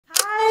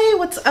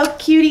what's up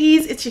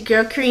cuties? It's your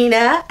girl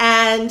Karina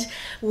and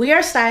we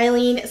are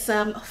styling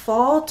some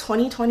fall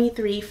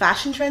 2023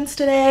 fashion trends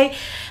today,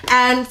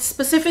 and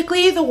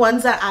specifically the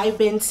ones that I've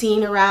been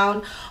seeing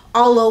around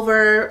all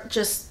over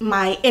just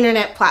my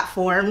internet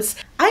platforms.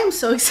 I am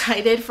so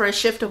excited for a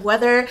shift of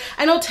weather.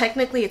 I know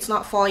technically it's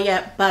not fall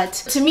yet, but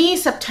to me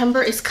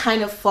September is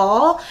kind of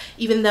fall,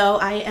 even though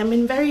I am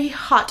in very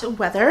hot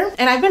weather.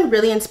 And I've been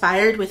really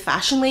inspired with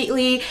fashion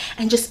lately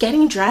and just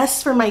getting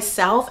dressed for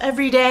myself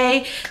every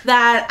day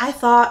that I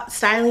thought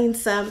styling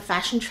some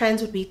fashion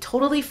trends would be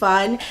totally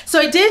fun. So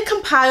I did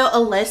compile a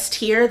list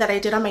here that I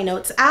did on my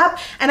notes app,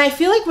 and I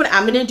feel like what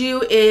I'm gonna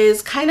do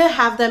is kind of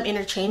have them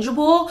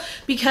interchangeable,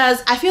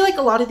 because I feel like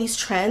a lot of these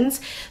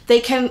trends,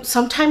 they can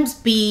sometimes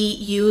be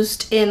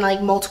used in like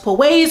multiple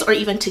ways or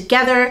even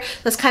together.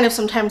 That's kind of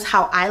sometimes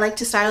how I like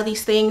to style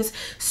these things.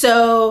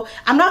 So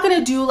I'm not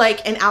gonna do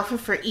like an outfit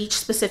for each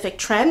specific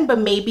trend, but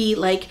maybe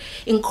like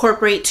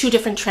incorporate two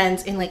different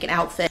trends in like an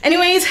outfit.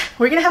 Anyways,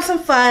 we're gonna have some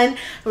fun.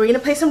 We're gonna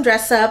play some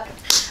dress up.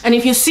 And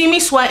if you see me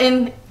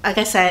sweating, like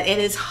I said, it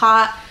is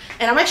hot.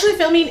 And I'm actually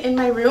filming in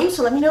my room,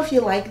 so let me know if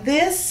you like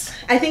this.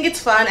 I think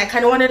it's fun. I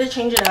kind of wanted to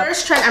change it up.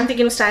 First trend I'm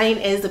thinking of styling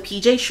is the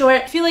PJ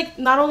short. I feel like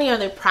not only are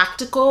they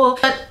practical,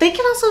 but they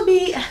can also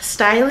be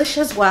stylish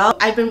as well.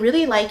 I've been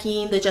really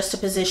liking the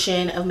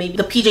juxtaposition of maybe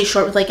the PJ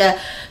short with like a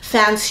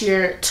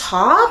fancier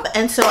top,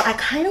 and so I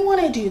kind of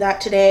want to do that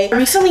today. I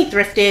recently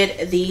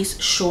thrifted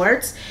these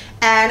shorts,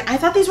 and I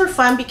thought these were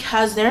fun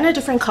because they're in a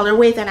different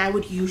colorway than I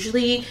would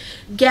usually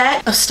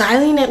get. Of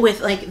styling it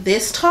with like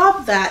this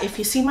top that, if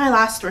you see my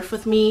last thrift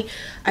with me,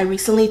 I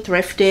recently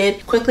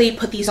thrifted. Quickly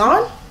put these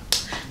on,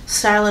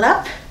 style it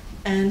up,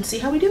 and see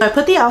how we do. I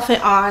put the outfit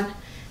on,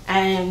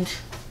 and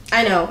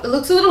I know it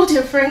looks a little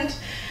different.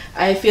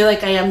 I feel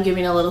like I am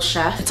giving a little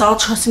chef. It's all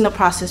trusting the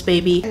process,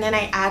 baby. And then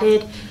I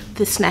added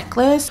this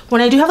necklace.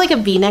 When I do have like a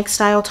v-neck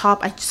style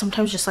top, I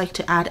sometimes just like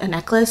to add a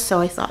necklace, so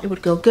I thought it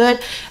would go good.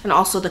 And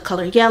also the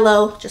color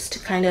yellow, just to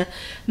kind of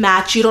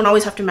match. You don't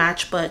always have to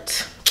match,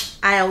 but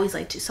I always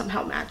like to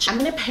somehow match. I'm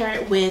gonna pair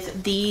it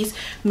with these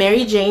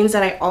Mary Janes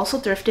that I also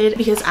thrifted,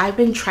 because I've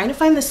been trying to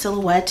find the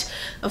silhouette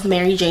of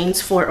Mary Janes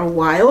for a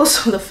while.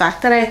 So the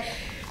fact that I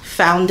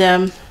found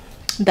them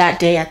that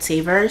day at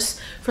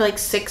Savers for like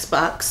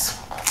 $6,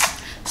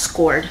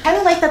 scored. I kind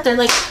of like that they're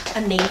like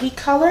a navy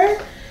color,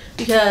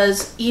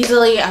 because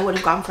easily I would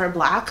have gone for a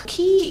black.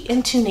 Key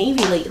into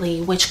navy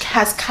lately, which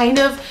has kind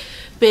of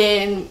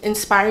been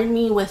inspiring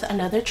me with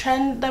another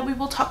trend that we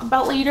will talk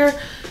about later,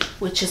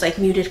 which is like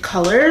muted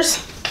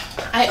colors.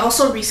 I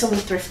also recently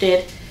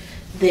thrifted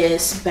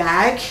this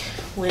bag,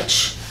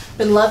 which I've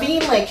been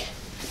loving like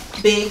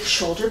big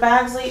shoulder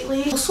bags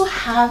lately. I also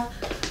have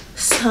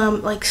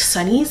some like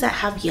sunnies that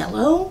have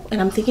yellow,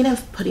 and I'm thinking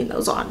of putting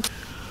those on.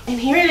 And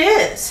here it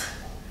is,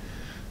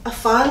 a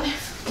fun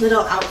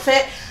little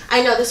outfit.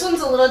 I know this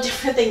one's a little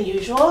different than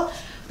usual,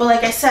 but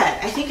like I said,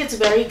 I think it's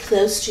very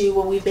close to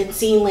what we've been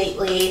seeing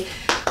lately,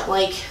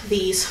 like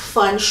these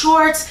fun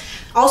shorts.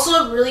 Also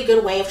a really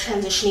good way of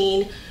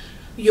transitioning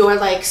your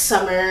like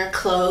summer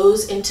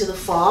clothes into the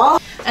fall.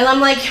 And I'm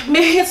like,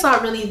 maybe it's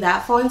not really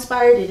that fall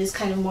inspired, it is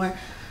kind of more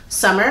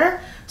summer.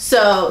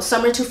 So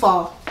summer to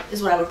fall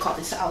is what I would call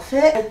this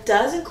outfit. It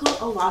does include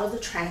a lot of the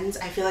trends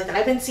I feel like that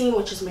I've been seeing,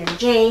 which is Mary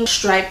Jane,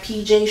 striped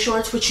PJ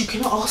shorts, which you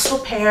can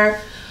also pair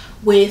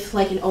with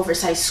like an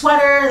oversized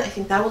sweater. I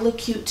think that would look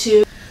cute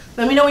too.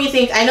 Let me know what you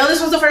think. I know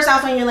this was the first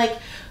outfit and you're like,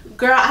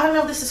 girl, I don't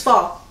know if this is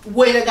fall.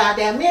 Wait a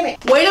goddamn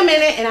minute. Wait a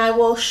minute and I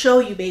will show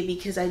you, baby,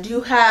 because I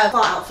do have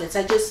fall outfits.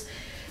 I just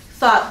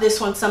thought this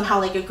one's somehow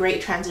like a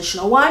great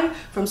transitional one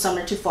from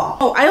summer to fall.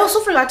 Oh, I also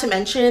forgot to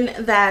mention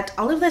that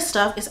all of this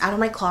stuff is out of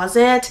my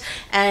closet,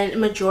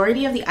 and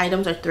majority of the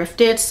items are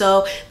thrifted.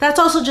 So that's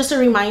also just a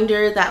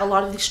reminder that a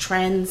lot of these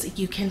trends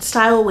you can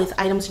style with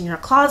items in your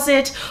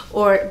closet,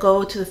 or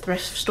go to the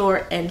thrift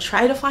store and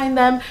try to find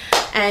them.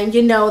 And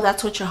you know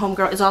that's what your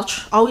homegirl is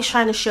always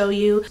trying to show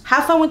you.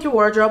 Have fun with your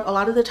wardrobe. A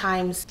lot of the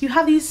times you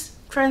have these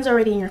trends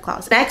already in your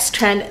closet. Next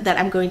trend that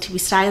I'm going to be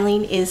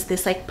styling is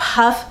this like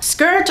puff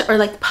skirt, or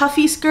like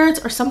puffy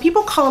skirts, or some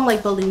people call them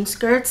like balloon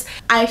skirts.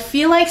 I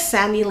feel like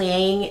Sandy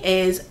Liang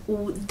is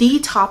the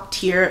top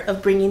tier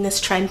of bringing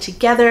this trend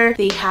together.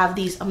 They have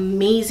these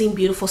amazing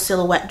beautiful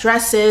silhouette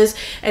dresses,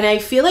 and I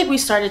feel like we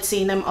started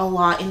seeing them a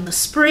lot in the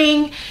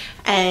spring,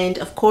 and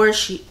of course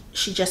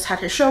she just had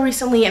her show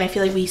recently, and I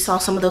feel like we saw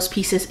some of those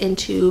pieces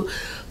into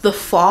the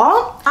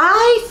fall.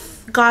 I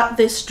got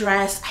this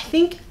dress I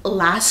think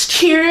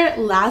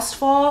last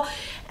fall,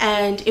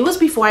 and it was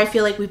before I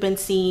feel like we've been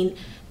seeing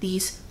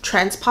these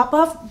trends pop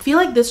up. I feel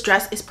like this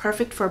dress is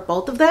perfect for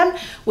both of them,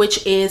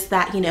 which is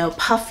that, you know,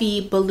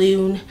 puffy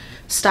balloon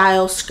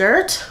style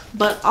skirt,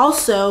 but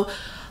also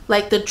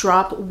like the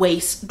drop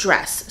waist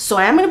dress. So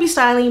I am going to be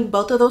styling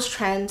both of those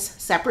trends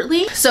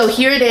separately. So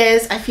here it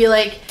is. I feel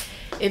like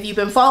if you've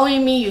been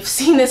following me, you've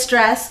seen this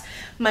dress.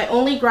 My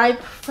only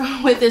gripe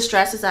with this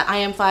dress is that I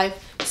am 5'7",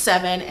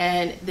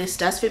 and this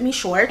does fit me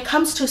short. When it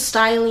comes to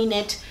styling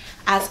it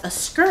as a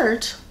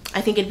skirt,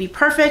 I think it'd be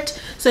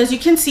perfect. So as you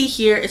can see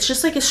here, it's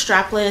just like a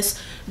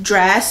strapless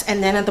dress,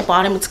 and then at the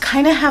bottom it's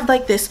kind of have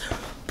like this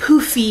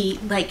poofy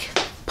like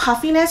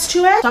puffiness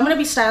to it. So I'm gonna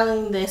be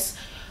styling this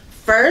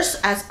first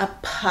as a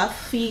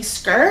puffy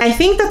skirt. I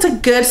think that's a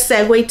good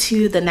segue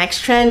to the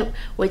next trend,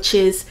 which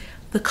is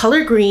the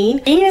color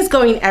green. Green is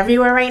going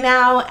everywhere right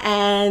now,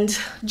 and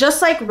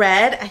just like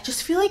red, I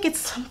just feel like it's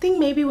something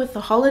maybe with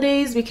the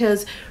holidays,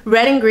 because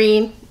red and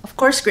green, of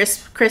course,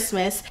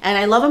 Christmas, and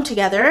I love them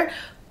together,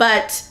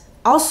 but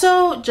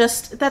also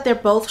just that they're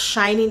both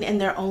shining in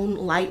their own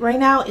light right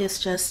now is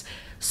just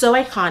so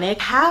iconic.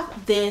 I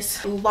have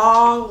this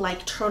long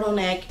like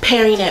turtleneck,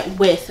 pairing it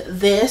with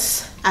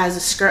this as a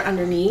skirt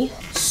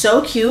underneath.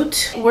 So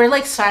cute. We're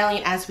like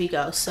styling as we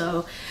go,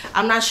 so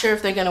I'm not sure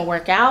if they're gonna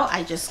work out.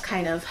 I just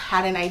kind of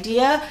had an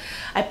idea.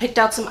 I picked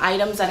out some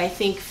items that I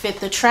think fit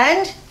the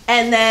trend,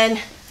 and then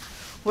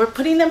we're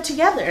putting them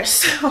together.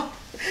 So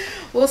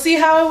we'll see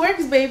how it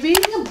works, baby.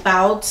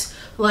 About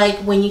like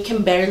when you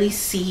can barely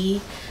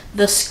see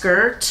the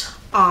skirt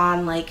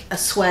on like a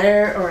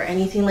sweater or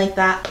anything like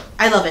that.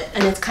 I love it,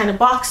 and it's kind of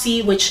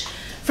boxy, which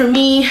for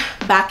me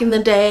back in the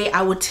day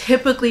I would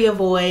typically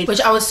avoid,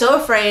 which I was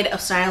so afraid of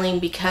styling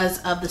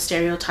because of the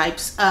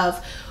stereotypes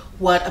of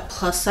what a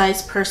plus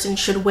size person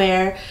should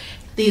wear.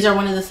 These are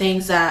one of the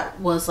things that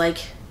was like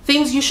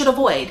things you should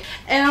avoid,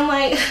 and I'm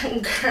like,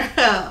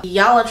 girl,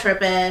 y'all are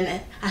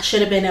tripping. I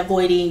should have been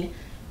avoiding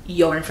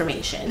your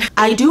information.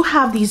 I do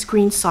have these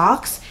green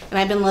socks, and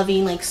I've been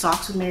loving like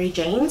socks with Mary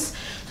Janes,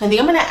 so I think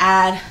I'm gonna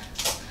add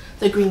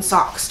the green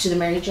socks to the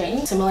Mary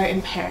Jane. Similar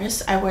in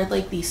Paris, I wear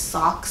like these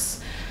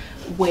socks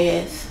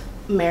with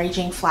Mary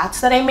Jane flats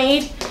that I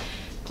made,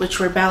 which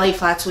were ballet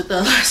flats with the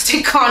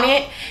elastic on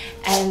it,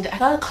 and I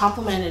got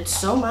complimented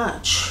so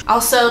much.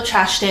 Also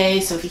trash day,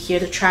 so if you hear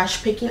the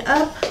trash picking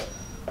up,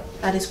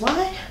 that is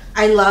why.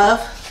 I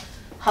love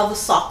how the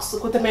socks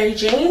look with the Mary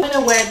Jane. I'm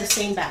gonna wear the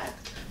same bag,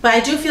 but I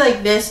do feel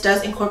like this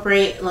does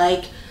incorporate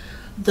like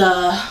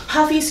the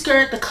puffy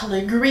skirt, the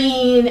color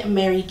green,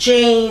 Mary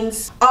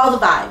Janes, all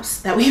the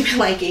vibes that we've been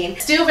liking.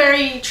 Still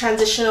very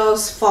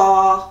transitionals,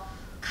 fall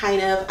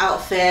kind of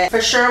outfit.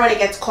 For sure when it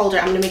gets colder,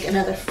 I'm gonna make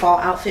another fall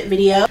outfit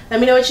video. Let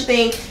me know what you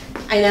think.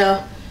 I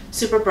know,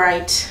 super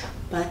bright,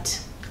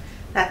 but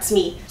that's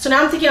me. So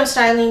now I'm thinking of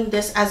styling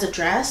this as a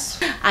dress.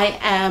 I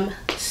am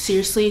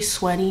seriously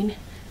sweating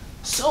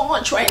so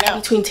much right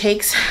now. Between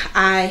takes,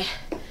 I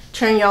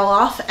turn y'all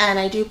off, and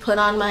I do put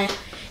on my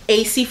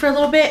AC for a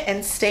little bit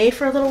and stay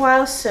for a little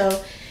while.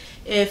 So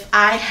if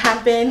I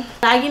have been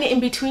lagging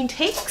in between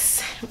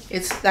takes,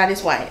 that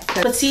is why.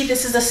 But see,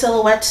 this is the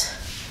silhouette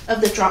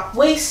of the drop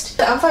waist.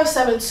 I'm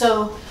 5'7",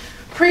 so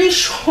pretty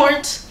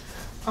short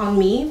on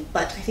me,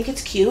 but I think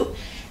it's cute.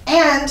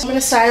 And I'm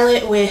gonna style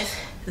it with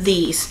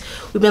these.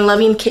 We've been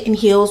loving kitten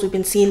heels. We've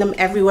been seeing them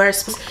everywhere.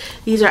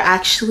 These are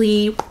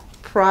actually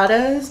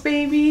Prada's,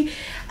 baby.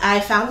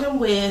 I found them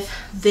with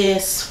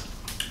this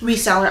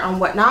reseller on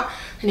Whatnot.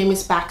 Her name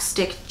is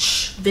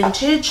Backstitch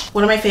Vintage,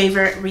 one of my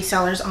favorite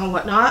resellers on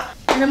Whatnot.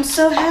 And I'm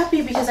so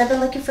happy because I've been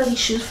looking for these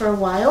shoes for a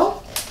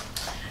while,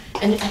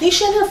 and I think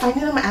she ended up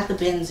finding them at the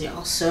bins,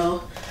 y'all.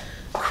 So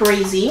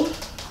crazy.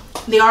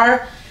 They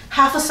are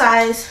half a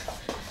size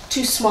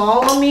too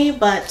small on me,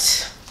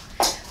 but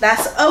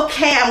that's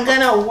okay. I'm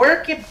gonna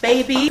work it,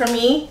 baby. For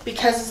me,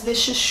 because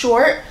this is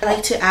short, I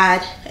like to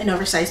add an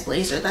oversized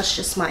blazer. That's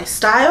just my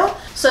style.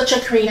 Such a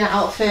Karina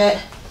outfit,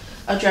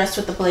 a dress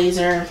with the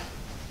blazer.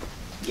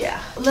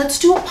 Yeah, let's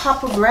do a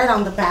pop of red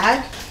on the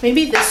bag.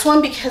 Maybe this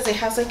one, because it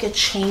has like a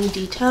chain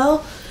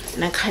detail,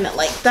 and I kind of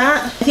like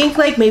that. I think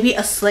like maybe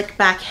a slick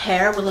back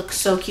hair would look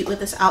so cute with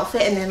this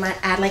outfit, and then like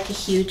add like a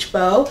huge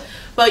bow.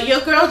 But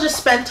your girl just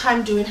spent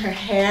time doing her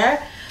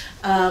hair.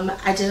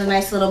 I did a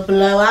nice little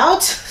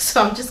blowout,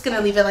 so I'm just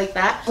gonna leave it like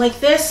that. Like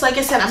this, like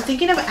I said, I'm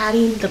thinking of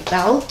adding the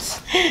belt.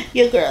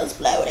 Your girl's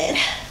bloated.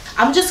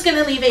 I'm just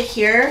gonna leave it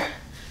here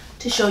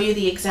to show you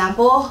the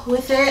example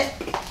with it,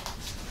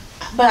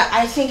 but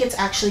I think it's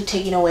actually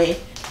taking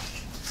away,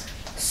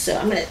 so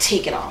I'm gonna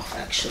take it off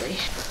actually,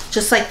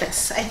 just like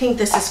this. I think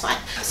this is fine.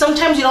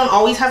 Sometimes you don't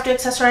always have to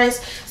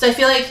accessorize, so I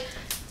feel like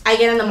I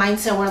get in the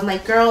mindset where I'm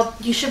like, girl,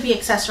 you should be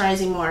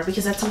accessorizing more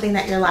because that's something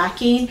that you're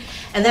lacking.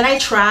 And then I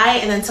try,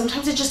 and then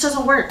sometimes it just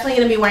doesn't work. I'm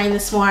gonna be wearing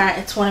this more.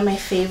 It's one of my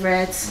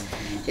favorites.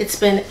 It's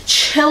been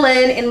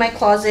chilling in my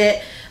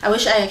closet. I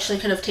wish I actually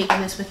could have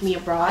taken this with me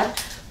abroad,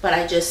 but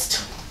I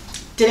just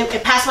didn't.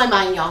 It passed my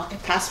mind, y'all.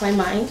 It passed my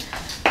mind.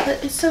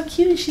 But it's so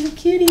cute. She's a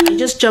cutie. I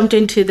just jumped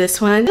into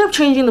this one. I ended up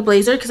changing the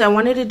blazer because I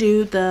wanted to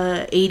do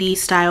the 80s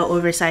style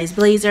oversized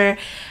blazer,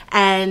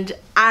 and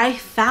I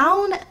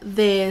found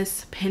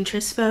this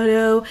Pinterest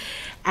photo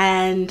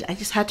and I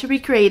just had to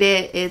recreate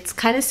it. It's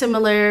kind of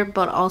similar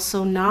but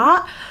also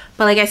not,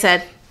 but like I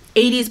said,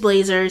 80s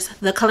blazers,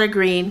 the color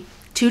green,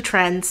 two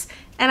trends,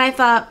 and I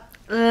thought,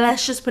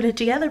 let's just put it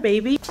together,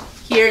 baby.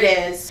 Here it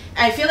is.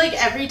 I feel like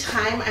every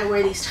time I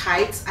wear these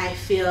tights, I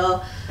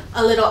feel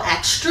a little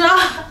extra.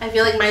 I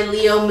feel like my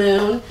Leo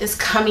moon is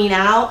coming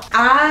out.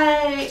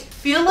 I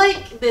feel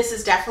like this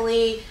is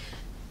definitely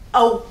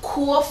a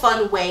cool,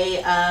 fun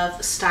way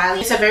of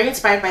styling. It's very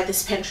inspired by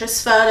this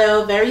Pinterest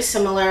photo, very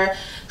similar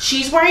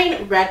She's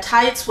wearing red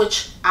tights,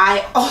 which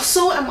I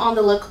also am on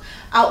the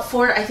lookout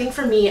for. I think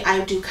for me,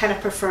 I do kind of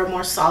prefer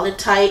more solid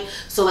tight.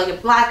 So like a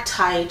black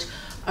tight,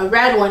 a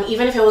red one,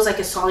 even if it was like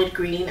a solid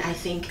green, I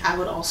think I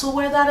would also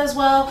wear that as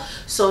well.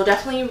 So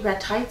definitely red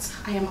tights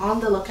I am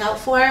on the lookout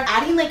for.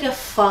 Adding like a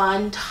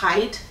fun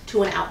tight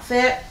to an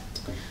outfit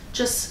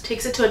just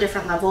takes it to a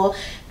different level.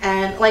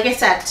 And like I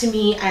said, to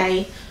me,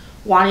 I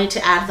wanted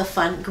to add the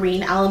fun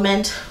green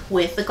element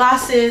with the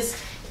glasses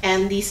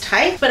and these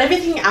tights, but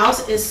everything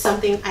else is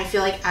something I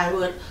feel like I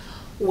would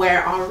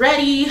wear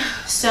already.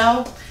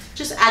 So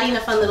just adding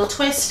a fun little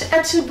twist. I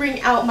had to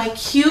bring out my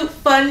cute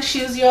fun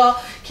shoes, y'all.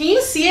 Can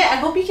you see it? I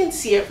hope you can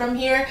see it from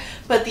here,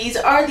 but these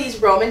are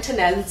these Roman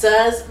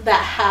Tenenzas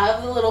that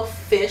have the little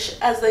fish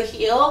as the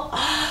heel.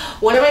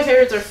 One of my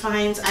favorites are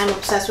finds. I'm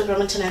obsessed with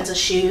Roman Tenenza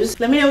shoes.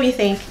 Let me know what you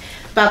think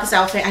about this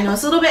outfit. I know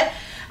it's a little bit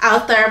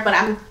out there, but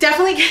I'm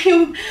definitely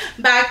getting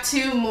back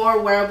to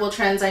more wearable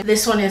trends.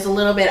 This one is a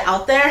little bit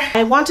out there.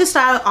 I want to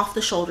style off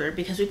the shoulder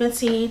because we've been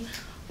seeing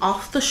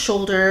off the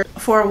shoulder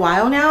for a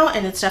while now,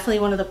 and it's definitely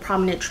one of the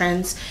prominent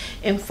trends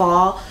in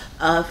fall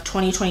of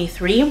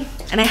 2023.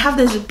 And I have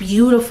this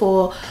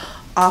beautiful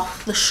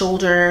off the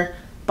shoulder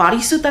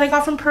bodysuit that I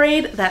got from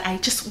Parade that I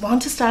just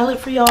want to style it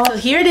for y'all. So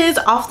here it is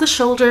off the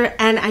shoulder,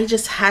 and I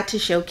just had to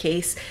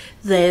showcase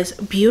this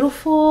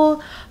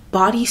beautiful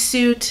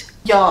bodysuit.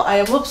 Y'all, I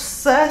am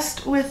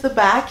obsessed with the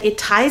back. It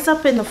ties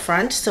up in the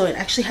front, so it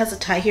actually has a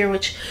tie here,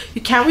 which you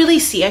can't really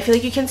see. I feel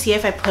like you can see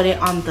if I put it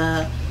on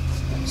the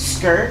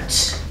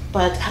skirt,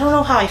 but I don't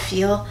know how I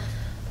feel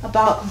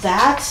about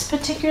that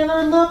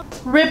particular look.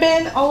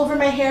 Ribbon all over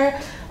my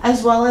hair,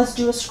 as well as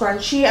do a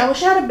scrunchie. I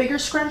wish I had a bigger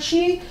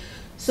scrunchie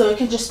so it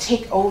can just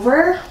take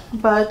over,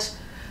 but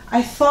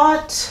I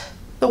thought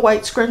the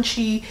white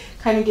scrunchie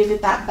kind of give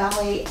it that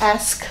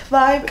ballet-esque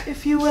vibe,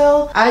 if you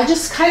will. I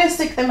just kind of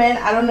stick them in.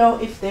 I don't know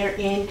if they're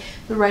in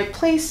the right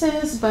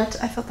places,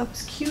 but I thought that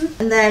was cute.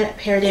 And then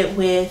paired it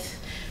with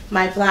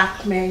my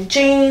black Mary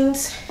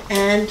Janes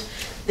and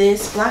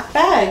this black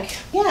bag.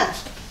 Yeah,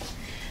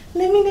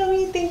 let me know what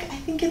you think. I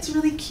think it's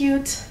really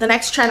cute. The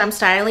next trend I'm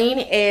styling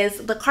is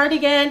the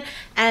cardigan,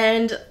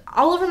 and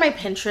all over my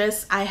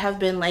Pinterest I have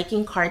been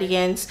liking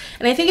cardigans,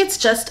 and I think it's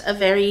just a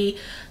very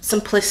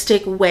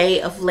simplistic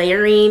way of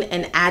layering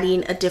and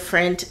adding a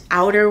different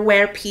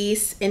outerwear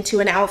piece into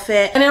an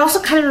outfit. And it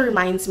also kind of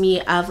reminds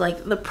me of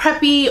like the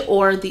preppy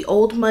or the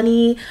old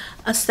money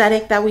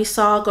aesthetic that we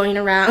saw going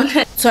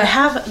around. So I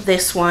have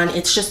this one.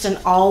 It's just an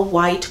all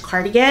white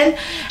cardigan,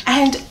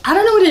 and I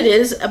don't know what it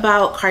is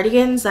about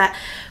cardigans that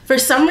for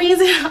some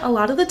reason a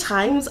lot of the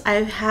times I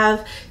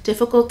have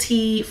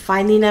difficulty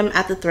finding them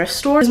at the thrift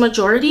store. The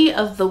majority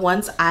of the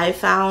ones I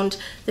found,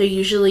 they're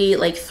usually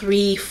like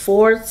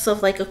 3/4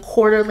 of like a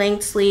quarter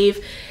length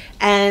sleeve,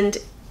 and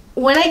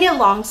when I get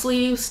long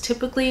sleeves,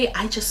 typically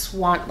I just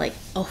want like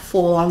a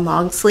full-on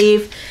long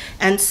sleeve.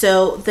 And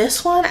so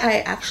this one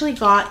I actually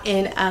got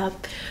in a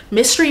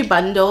mystery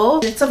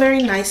bundle. It's a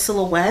very nice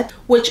silhouette,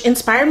 which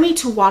inspired me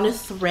to want to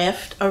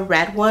thrift a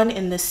red one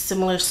in this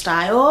similar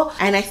style.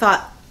 And I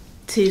thought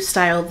to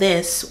style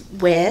this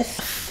with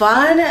a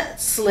fun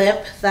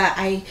slip that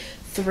I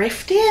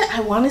thrifted, I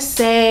want to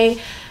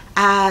say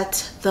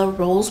at the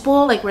Rose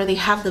Bowl, like where they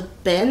have the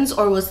bins,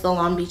 or was the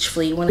Long Beach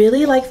Flea one. I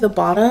really like the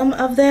bottom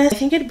of this. I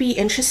think it'd be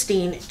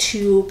interesting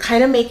to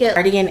kind of make it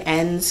cardigan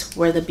ends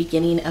where the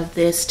beginning of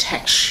this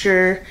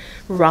texture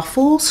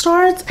ruffle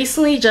starts.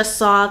 Recently just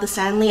saw the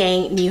San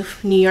Liang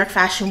New York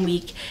Fashion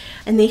Week,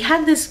 and they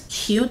had this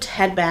cute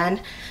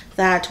headband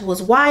that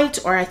was white,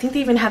 or I think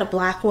they even had a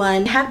black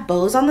one. It had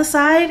bows on the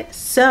side,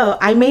 so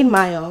I made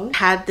my own.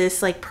 Had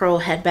this like pearl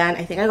headband.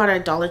 I think I got it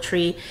at Dollar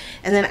Tree,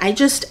 and then I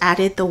just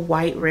added the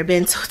white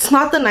ribbon. So it's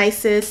not the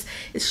nicest,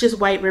 it's just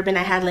white ribbon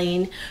I had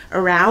laying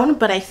around,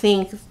 but I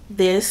think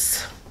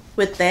this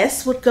with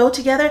this would go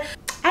together.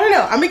 I don't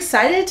know, I'm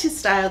excited to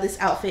style this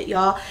outfit,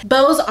 y'all.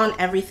 Bows on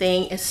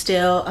everything is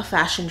still a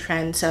fashion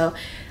trend, so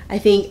I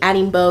think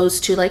adding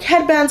bows to like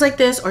headbands like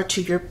this or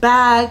to your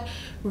bag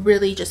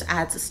really just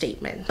adds a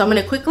statement. So I'm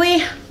gonna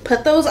quickly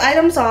put those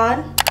items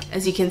on.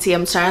 As you can see,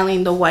 I'm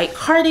styling the white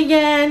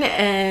cardigan,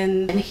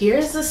 and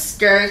here's the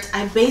skirt.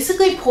 I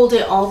basically pulled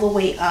it all the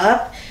way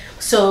up,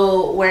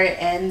 so where it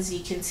ends you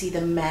can see the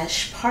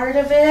mesh part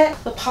of it.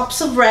 The pops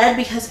of red,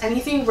 because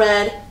anything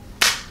red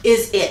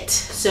is it.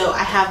 So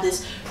I have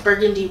this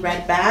burgundy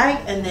red bag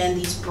and then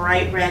these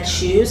bright red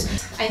shoes.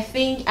 I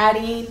think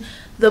adding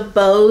the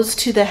bows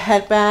to the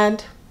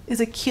headband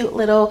is a cute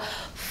little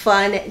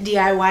fun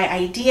DIY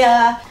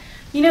idea.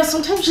 You know,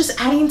 sometimes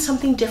just adding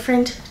something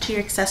different to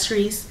your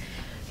accessories,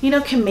 you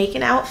know, can make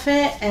an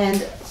outfit,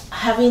 and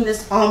having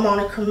this all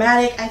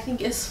monochromatic I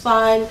think is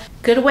fun.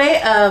 Good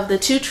way of the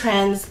two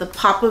trends, the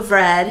pop of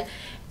red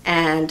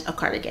and a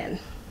cardigan.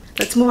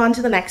 Let's move on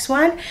to the next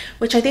one,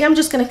 which I think I'm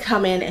just gonna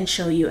come in and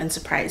show you and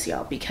surprise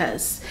y'all,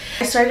 because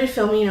I started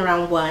filming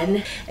around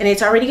 1 and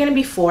it's already gonna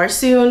be 4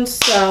 soon,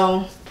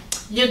 so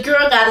your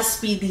girl gotta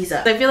speed these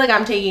up. I feel like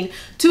I'm taking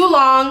too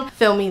long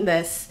filming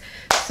this,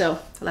 So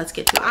let's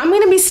get to it. I'm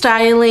going to be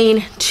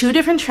styling 2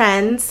 different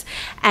trends,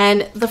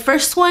 and the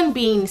first one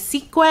being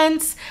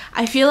sequins.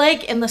 I feel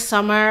like in the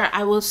summer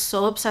I was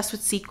so obsessed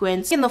with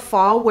sequins. In the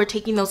fall we're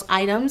taking those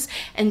items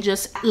and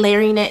just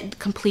layering it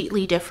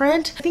completely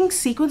different. I think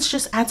sequins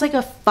just adds like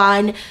a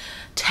fun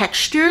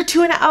texture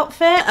to an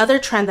outfit. Other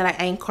trend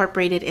that I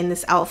incorporated in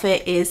this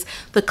outfit is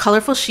the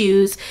colorful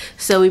shoes.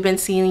 So we've been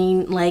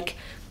seeing like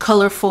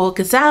colorful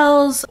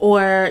gazelles,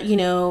 or you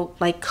know,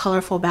 like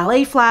colorful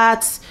ballet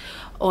flats,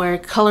 or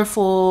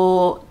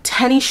colorful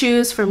tennis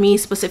shoes. For me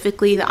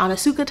specifically, the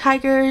Onitsuka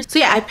tigers. So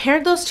yeah, I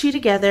paired those 2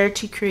 together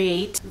to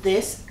create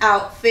this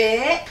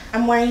outfit.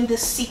 I'm wearing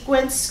this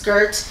sequin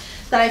skirt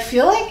that I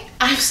feel like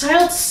I've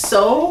styled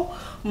so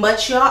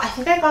much, y'all. I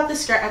think I got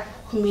this skirt at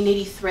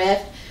Community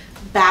Thrift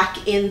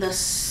back in the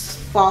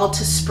fall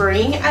to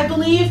spring, I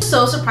believe.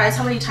 So surprised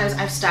how many times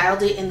I've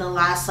styled it in the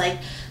last like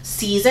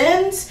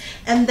seasons.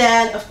 And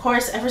then of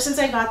course, ever since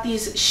I got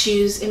these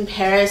shoes in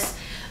Paris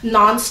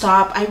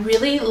non-stop, I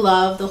really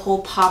love the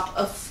whole pop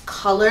of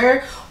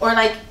color, or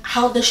like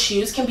how the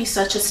shoes can be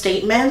such a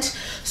statement.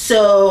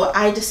 So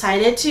I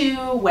decided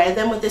to wear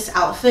them with this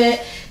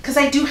outfit because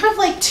I do have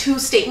like 2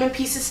 statement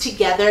pieces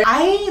together.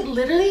 I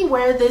literally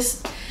wear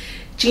this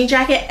jean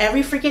jacket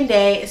every freaking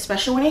day,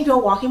 especially when I go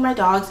walking my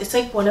dogs. It's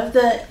like one of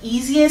the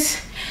easiest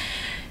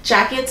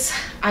jackets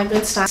I've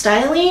been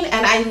styling,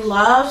 and I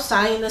love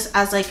styling this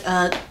as like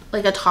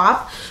a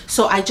top.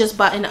 So I just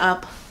button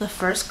up the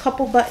first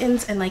couple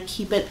buttons and like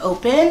keep it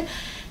open,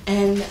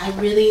 and I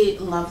really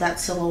love that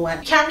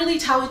silhouette. Can't really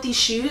tell with these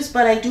shoes,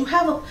 but I do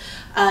have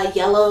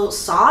yellow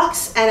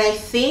socks, and I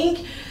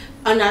think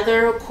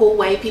another cool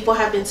way people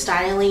have been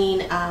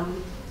styling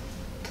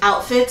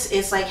outfits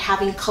is like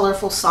having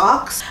colorful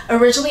socks.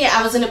 Originally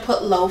I was gonna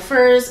put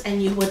loafers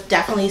and you would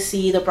definitely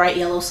see the bright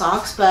yellow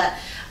socks, but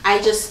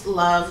I just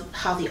love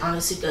how the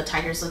Onitsuka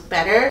tigers look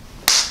better.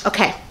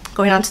 Okay,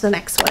 going on to the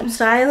next one. I'm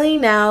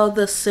styling now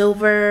the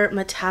silver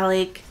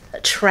metallic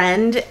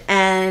trend,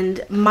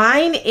 and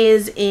mine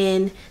is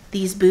in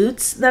these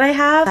boots that I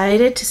have. I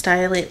decided to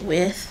style it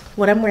with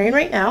what I'm wearing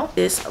right now,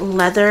 this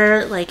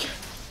leather like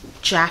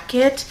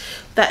jacket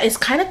that is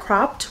kind of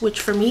cropped, which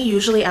for me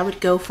usually I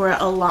would go for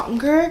a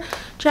longer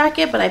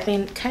jacket, but I've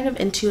been kind of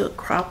into a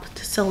cropped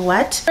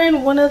silhouette. I'm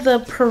wearing one of the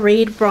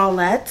parade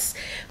bralettes,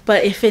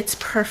 but if it's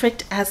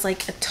perfect as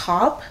like a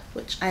top,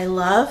 which I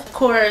love. Of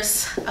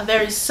course, a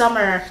very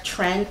summer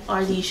trend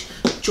are these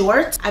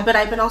jorts, but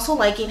I've been also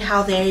liking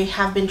how they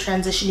have been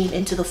transitioning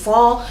into the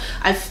fall.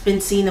 I've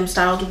been seeing them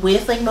styled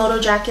with like moto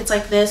jackets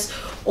like this,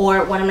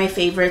 or one of my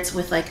favorites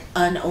with like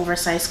an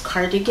oversized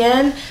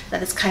cardigan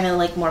that is kind of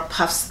like more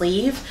puff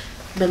sleeve.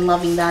 Been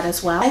loving that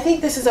as well. I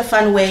think this is a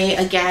fun way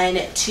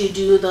again to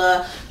do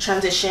the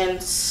transition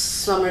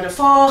summer to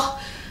fall,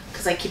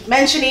 because I keep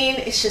mentioning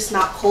it's just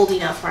not cold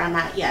enough where I'm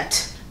at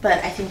yet, but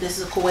I think this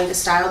is a cool way to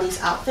style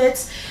these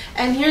outfits.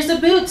 And here's the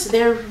boots.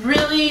 They're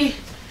really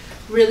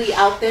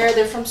out there.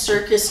 They're from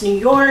Circus, New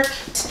York,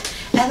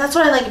 and that's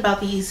what I like about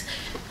these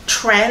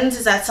trends,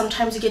 is that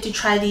sometimes you get to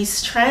try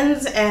these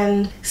trends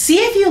and see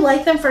if you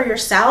like them for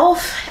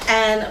yourself.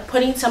 And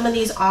putting some of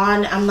these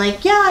on, I'm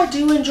like, yeah, I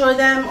do enjoy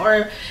them,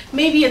 or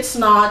maybe it's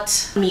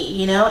not me,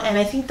 you know. And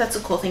I think that's a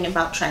cool thing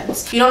about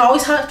trends. You don't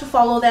always have to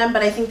follow them,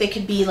 but I think they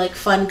could be like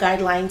fun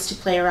guidelines to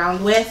play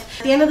around with.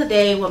 At the end of the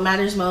day, what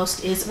matters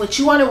most is what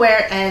you want to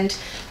wear and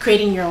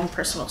creating your own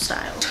personal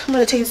style. I'm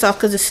gonna take this off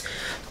because it's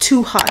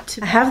too hot.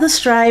 I have the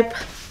stripe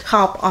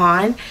top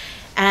on,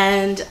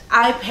 and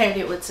I paired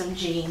it with some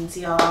jeans,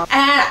 y'all. And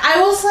I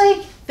was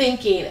like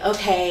thinking,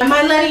 okay, am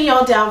I letting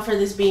y'all down for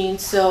this being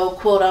so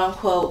quote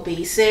unquote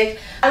basic?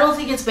 I don't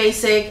think it's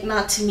basic,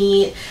 not to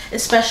me,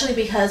 especially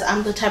because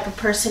I'm the type of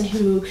person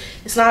who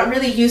is not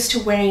really used to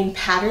wearing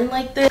pattern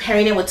like this.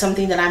 Pairing it with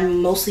something that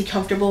I'm mostly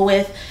comfortable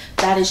with,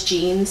 that is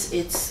jeans.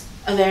 It's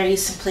a very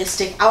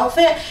simplistic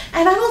outfit,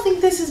 and I don't think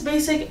this is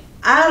basic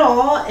at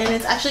all, and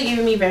it's actually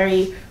giving me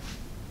very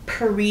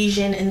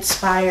Parisian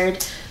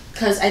inspired,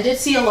 because I did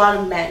see a lot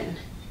of men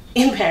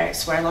in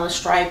Paris wear a lot of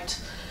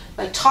striped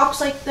like tops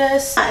like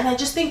this, and I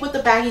just think with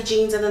the baggy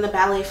jeans and then the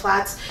ballet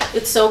flats,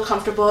 it's so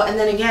comfortable. And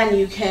then again,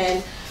 you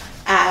can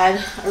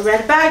add a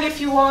red bag if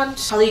you want.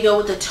 Probably go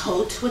with a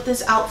tote with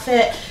this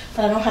outfit,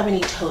 but I don't have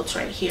any totes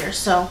right here,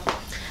 so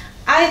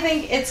I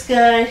think it's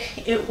good,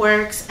 it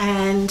works,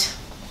 and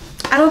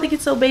I don't think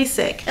it's so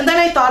basic. And then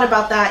I thought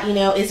about that, you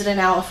know, is it an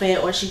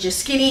outfit or is she just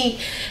skinny,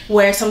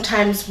 where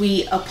sometimes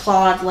we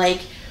applaud like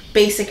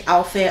basic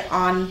outfit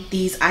on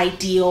these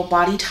ideal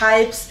body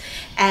types,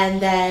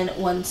 and then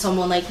when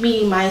someone like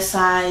me, my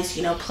size,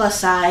 you know, plus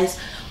size,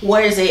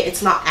 wears it,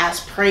 it's not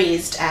as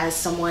praised as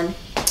someone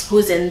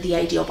who's in the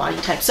ideal body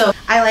type. So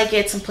I like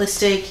it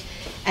simplistic,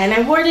 and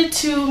I wore it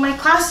to my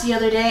class the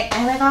other day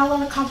and I got a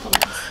lot of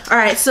compliments. All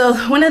right, so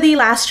one of the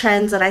last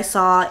trends that I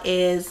saw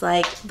is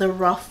like the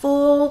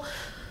ruffle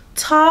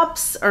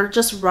tops, or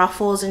just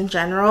ruffles in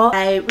general.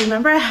 I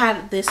remember I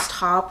had this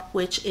top,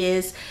 which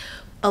is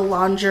a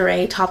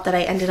lingerie top that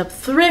I ended up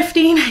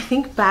thrifting, I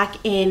think back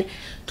in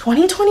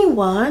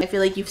 2021. I feel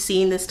like you've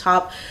seen this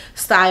top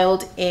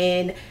styled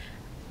in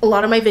a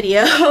lot of my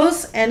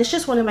videos, and it's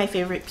just one of my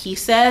favorite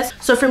pieces.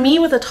 So for me,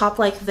 with a top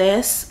like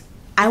this,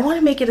 I want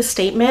to make it a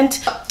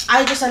statement.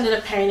 I just ended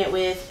up pairing it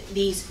with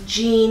these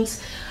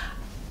jeans.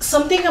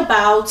 Something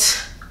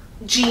about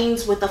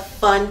jeans with a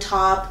fun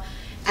top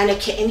and a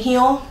kitten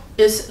heel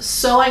is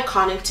so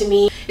iconic to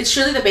me. It's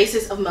truly the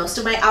basis of most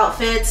of my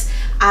outfits.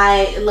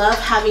 I love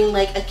having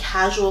like a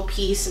casual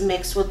piece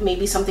mixed with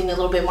maybe something a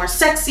little bit more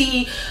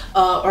sexy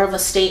or of a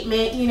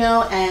statement, you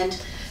know,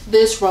 and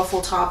this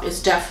ruffle top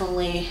is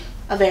definitely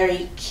a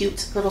very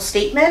cute little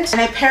statement.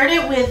 And I paired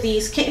it with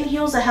these kitten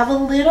heels that have a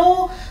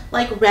little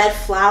like red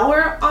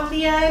flower on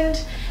the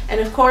end. And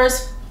of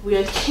course,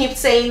 we keep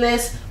saying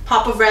this,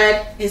 pop of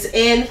red is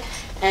in,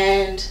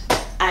 and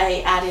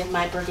I added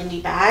my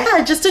burgundy bag.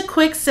 Yeah, just a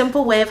quick,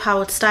 simple way of how I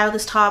would style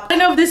this top. I don't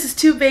know if this is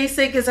too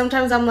basic, because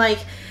sometimes I'm like,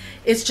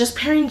 it's just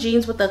pairing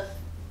jeans with a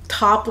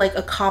top like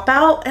a cop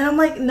out, and I'm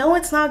like, no,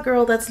 it's not,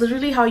 girl. That's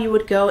literally how you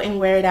would go and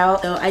wear it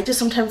out. So I just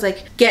sometimes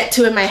like get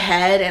to in my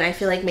head, and I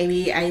feel like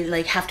maybe I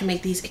like have to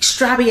make these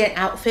extravagant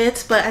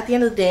outfits, but at the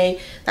end of the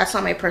day, that's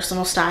not my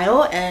personal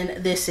style,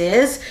 and this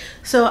is.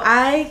 So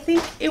I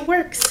think it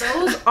works.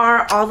 Those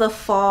are all the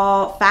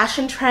fall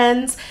fashion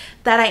trends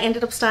that I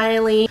ended up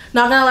styling.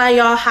 Not gonna lie,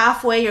 y'all,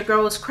 halfway your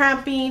girl was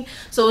cramping,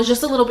 so it was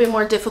just a little bit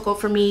more difficult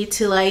for me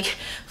to like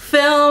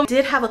film. I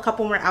did have a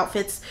couple more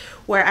outfits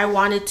where I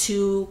wanted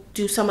to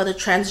do some of the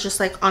trends just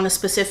like on a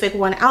specific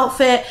one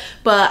outfit,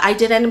 but I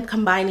did end up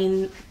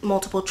combining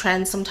multiple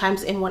trends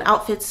sometimes in one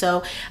outfit,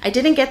 so I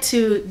didn't get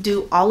to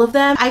do all of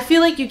them. I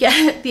feel like you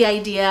get the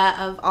idea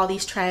of all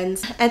these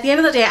trends. At the end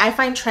of the day, I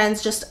find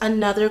trends just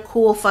another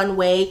cool, fun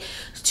way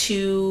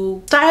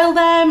to style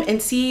them and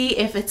see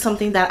if it's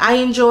something that I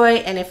enjoy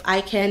and if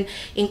I can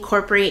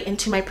incorporate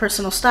into my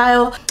personal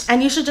style.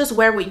 And you should just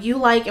wear what you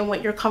like and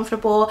what you're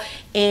comfortable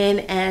in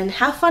and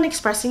have fun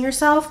expressing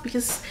yourself,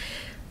 because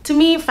to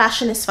me,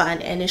 fashion is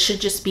fun and it should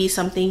just be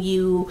something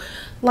you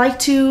like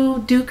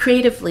to do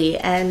creatively,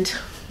 and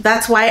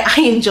that's why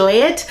I enjoy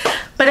it.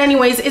 But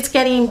anyways, it's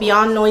getting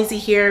beyond noisy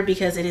here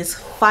because it is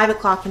 5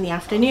 o'clock in the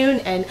afternoon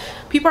and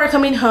people are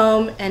coming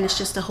home, and it's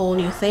just a whole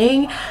new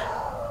thing.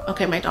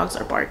 Okay, my dogs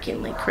are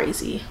barking like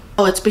crazy.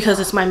 Oh, it's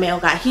because it's my male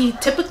guy. He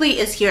typically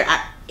is here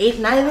at 8,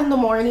 9 in the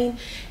morning,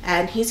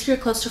 and he's here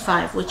close to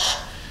 5, which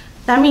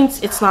that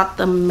means it's not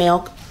the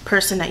male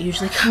person that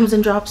usually comes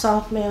and drops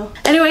off mail.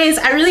 Anyways,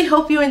 I really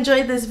hope you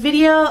enjoyed this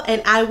video,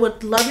 and I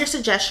would love your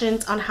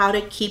suggestions on how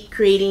to keep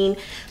creating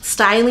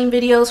styling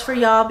videos for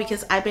y'all,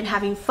 because I've been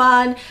having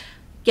fun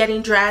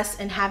getting dressed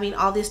and having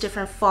all these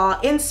different fall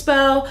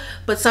inspo,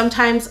 but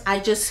sometimes I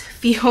just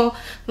feel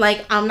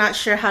like I'm not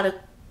sure how to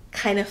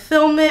kind of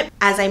film it.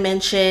 As I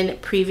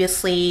mentioned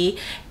previously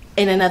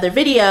in another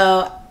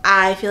video,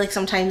 I feel like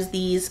sometimes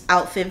these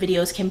outfit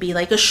videos can be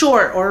like a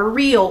short or a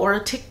reel or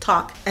a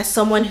TikTok. As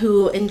someone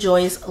who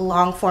enjoys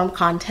long form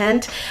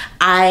content,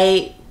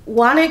 I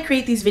want to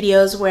create these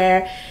videos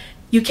where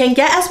you can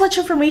get as much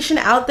information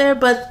out there,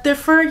 but they're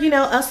for, you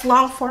know, us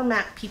long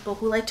format people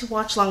who like to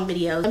watch long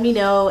videos. Let me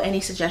know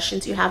any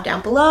suggestions you have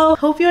down below.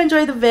 Hope you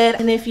enjoyed the vid,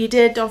 and if you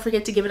did, don't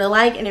forget to give it a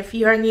like, and if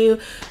you are new,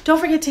 don't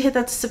forget to hit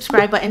that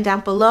subscribe button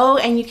down below.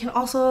 And you can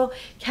also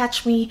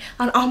catch me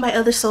on all my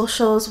other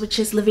socials, which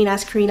is Living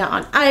as Karina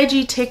on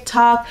IG,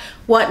 TikTok,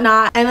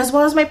 whatnot, and as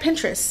well as my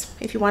Pinterest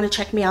if you want to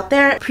check me out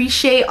there.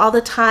 Appreciate all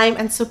the time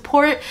and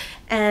support,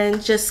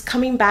 and just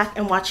coming back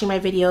and watching my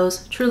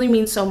videos truly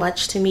means so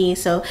much to me.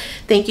 So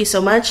thank you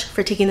so much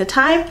for taking the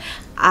time.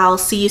 I'll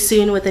see you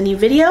soon with a new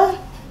video.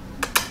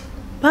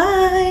 Bye.